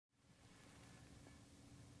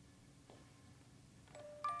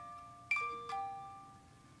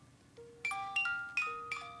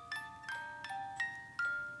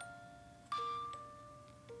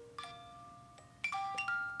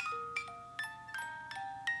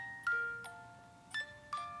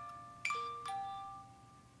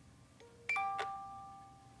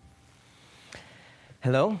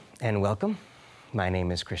Hello and welcome. My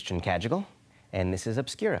name is Christian Cagigal, and this is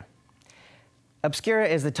Obscura. Obscura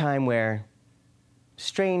is the time where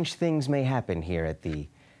strange things may happen here at the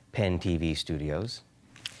Penn TV studios.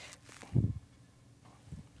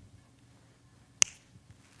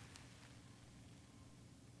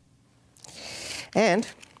 And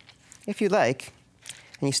if you like,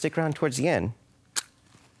 and you stick around towards the end,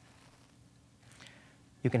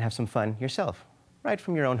 you can have some fun yourself, right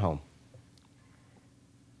from your own home.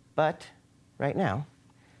 But right now,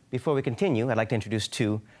 before we continue, I'd like to introduce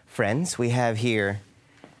two friends. We have here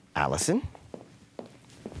Allison.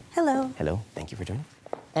 Hello. Hello, thank you for joining.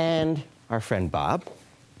 And our friend Bob.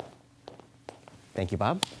 Thank you,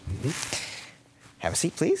 Bob. Have a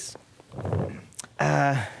seat, please.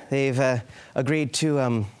 They've agreed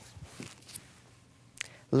to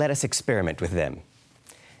let us experiment with them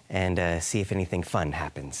and see if anything fun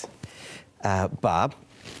happens. Bob.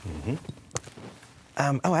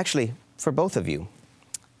 Oh, actually, for both of you,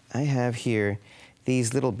 I have here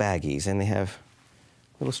these little baggies, and they have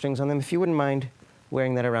little strings on them. If you wouldn't mind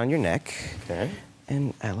wearing that around your neck. Okay.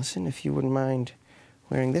 And Allison, if you wouldn't mind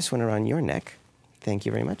wearing this one around your neck. Thank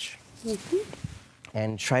you very much.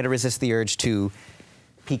 And try to resist the urge to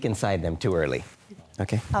peek inside them too early.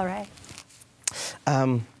 Okay? All right.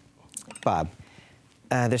 Bob,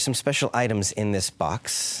 there's some special items in this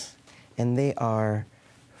box, and they are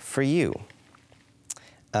for you.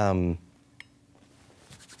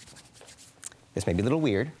 This may be a little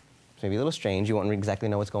weird, this may be a little strange, you won't exactly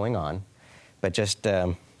know what's going on, but just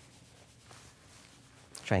try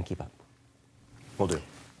and keep up. Will do.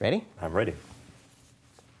 Ready? I'm ready.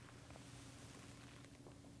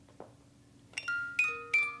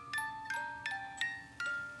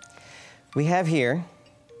 We have here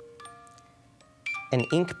an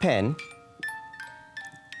ink pen,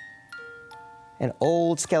 an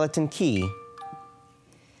old skeleton key,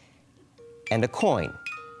 and a coin.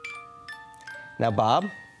 Now, Bob,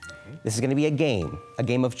 this is going to be a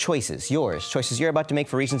game of choices, yours, choices you're about to make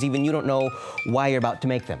for reasons even you don't know why you're about to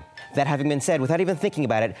make them. That having been said, without even thinking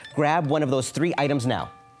about it, grab one of those three items now.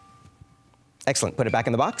 Excellent. Put it back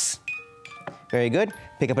in the box. Very good.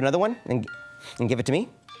 Pick up another one and give it to me.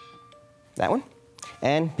 That one.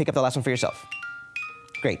 And pick up the last one for yourself.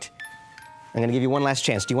 Great. I'm going to give you one last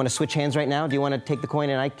chance. Do you want to switch hands right now? Do you want to take the coin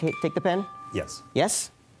and I take the pen? Yes. Yes?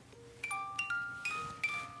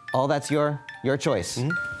 All that's your choice.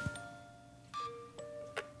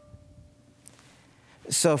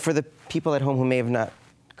 So for the people at home who may have not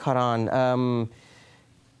caught on,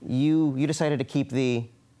 you decided to keep the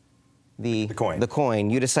coin. The coin.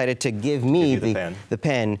 You decided to give me the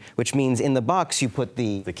pen, which means in the box you put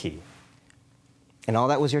the key. And all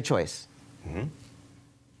that was your choice.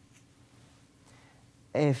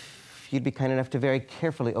 If you'd be kind enough to very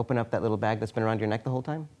carefully open up that little bag that's been around your neck the whole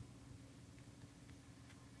time.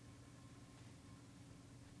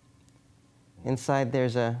 Inside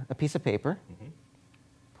there's a piece of paper.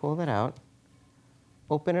 Pull that out.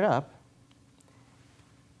 Open it up.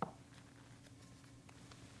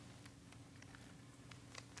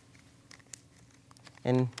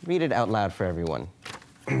 And read it out loud for everyone.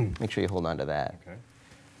 Make sure you hold on to that. Okay.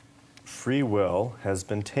 Free will has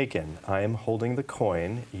been taken. I am holding the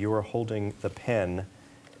coin. You are holding the pen.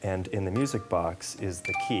 And in the music box is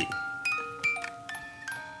the key.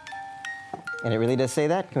 And it really does say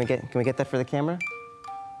that? Can we get that for the camera?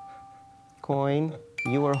 Coin,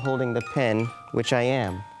 you are holding the pen, which I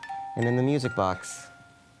am. And in the music box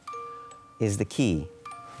is the key.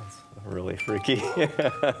 That's really freaky.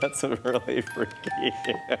 That's really freaky.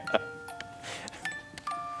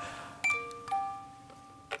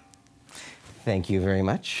 Thank you very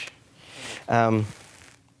much. Hi.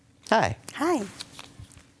 Hi.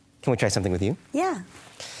 Can we try something with you? Yeah.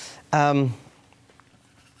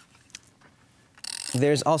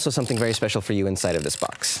 There's also something very special for you inside of this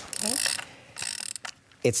box. Okay.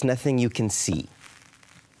 It's nothing you can see.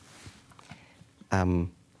 I'll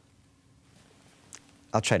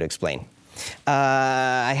try to explain.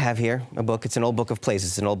 I have here a book. It's an old book of plays.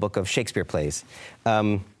 It's an old book of Shakespeare plays.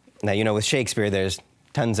 Now, you know, with Shakespeare, there's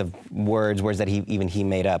tons of words that he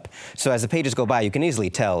made up. So as the pages go by, you can easily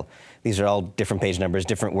tell these are all different page numbers,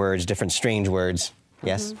 different words, different strange words.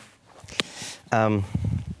 Yes? And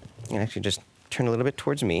actually just turn a little bit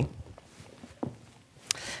towards me.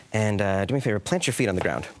 And do me a favor, plant your feet on the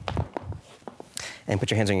ground. And put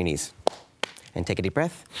your hands on your knees. And take a deep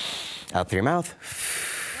breath. Out through your mouth.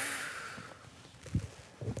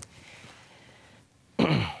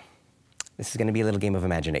 This is going to be a little game of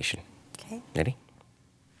imagination. Okay. Ready?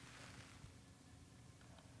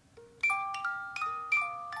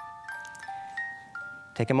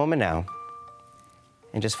 Take a moment now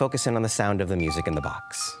and just focus in on the sound of the music in the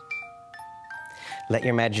box. Let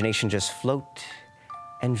your imagination just float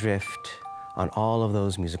and drift on all of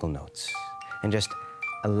those musical notes, and just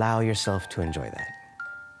allow yourself to enjoy that.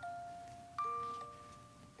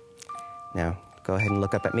 Now, go ahead and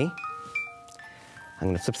look up at me. I'm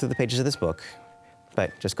going to flip through the pages of this book,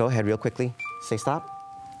 but just go ahead real quickly. Say stop.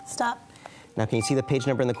 Stop. Now, can you see the page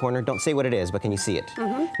number in the corner? Don't say what it is, but can you see it?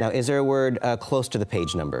 Now, is there a word close to the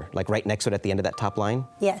page number, like right next to it at the end of that top line?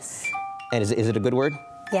 Yes. And is it a good word?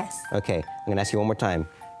 Yes. Okay, I'm going to ask you one more time.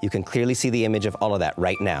 You can clearly see the image of all of that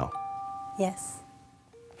right now. Yes.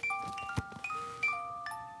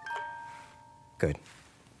 Good.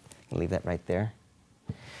 I'll leave that right there.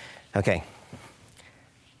 Okay.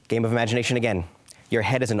 Game of imagination again. Your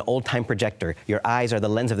head is an old-time projector. Your eyes are the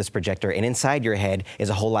lens of this projector, and inside your head is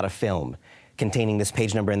a whole lot of film containing this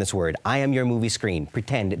page number and this word. I am your movie screen.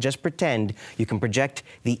 Pretend, just pretend you can project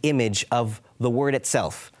the image of the word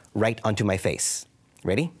itself right onto my face.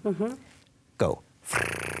 Ready? Go.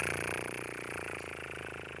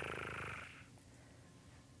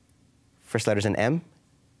 First letter's an M?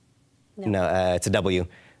 No, it's a W.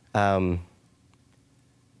 The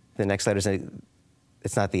next letter's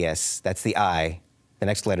it's not the S, that's the I. The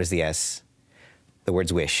next letter's the S. The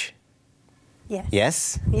word's wish. Yes.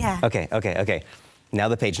 Yes? Yeah. Okay. Now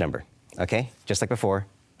the page number, okay? Just like before.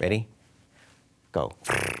 Ready? Go.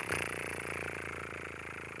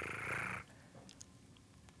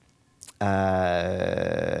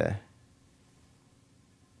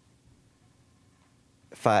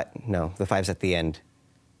 No, the 5's at the end.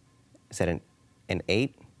 Is that an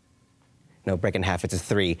 8? No, break in half, it's a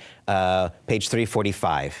 3. Page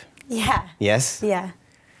 345. Yeah. Yes? Yeah.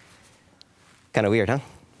 Kind of weird, huh?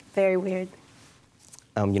 Very weird.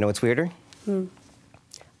 You know what's weirder?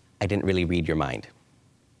 I didn't really read your mind.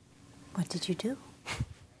 What did you do?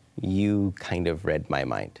 You kind of read my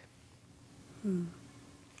mind.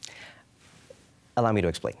 Allow me to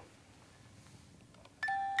explain.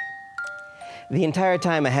 The entire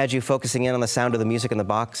time I had you focusing in on the sound of the music in the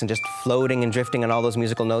box and just floating and drifting on all those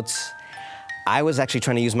musical notes, I was actually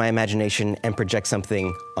trying to use my imagination and project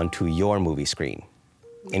something onto your movie screen,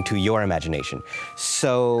 into your imagination.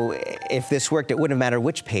 So if this worked, it wouldn't matter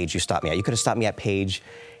which page you stopped me at. You could have stopped me at page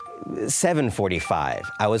 745.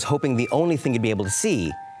 I was hoping the only thing you'd be able to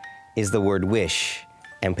see is the word wish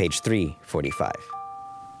and page 345.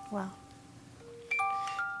 Wow.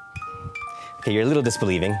 Okay, you're a little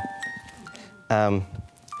disbelieving. Do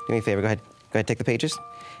me a favor, go ahead, take the pages,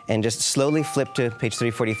 and just slowly flip to page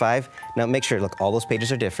 345. Now make sure, look, all those pages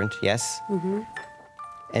are different, yes?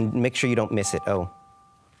 And make sure you don't miss it. Oh.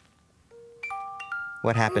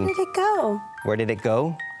 What happened? Where did it go? Where did it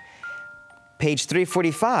go? Page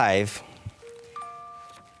 345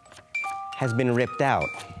 has been ripped out.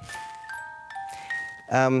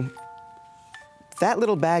 That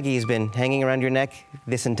little baggie has been hanging around your neck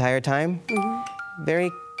this entire time. Very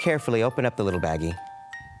carefully open up the little baggie.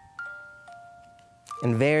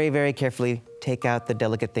 And very, very carefully take out the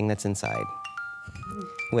delicate thing that's inside.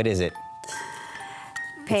 What is it?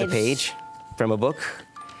 It's a page from a book.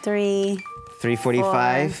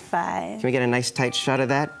 345. 5. Can we get a nice tight shot of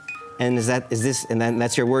that? And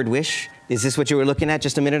that's your word wish? Is this what you were looking at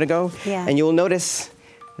just a minute ago? Yeah. And you will notice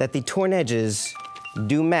that the torn edges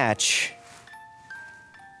do match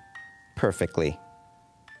perfectly.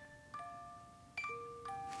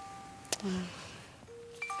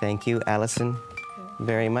 Thank you, Allison,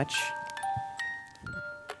 very much.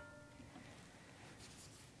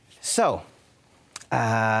 So,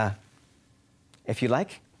 if you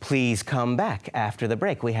like, please come back after the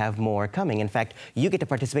break. We have more coming. In fact, you get to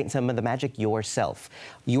participate in some of the magic yourself.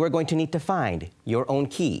 You are going to need to find your own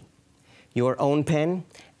key, your own pen,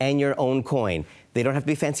 and your own coin. They don't have to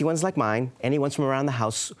be fancy ones like mine. Any ones from around the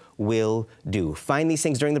house will do. Find these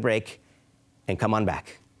things during the break and come on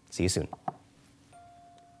back. See you soon.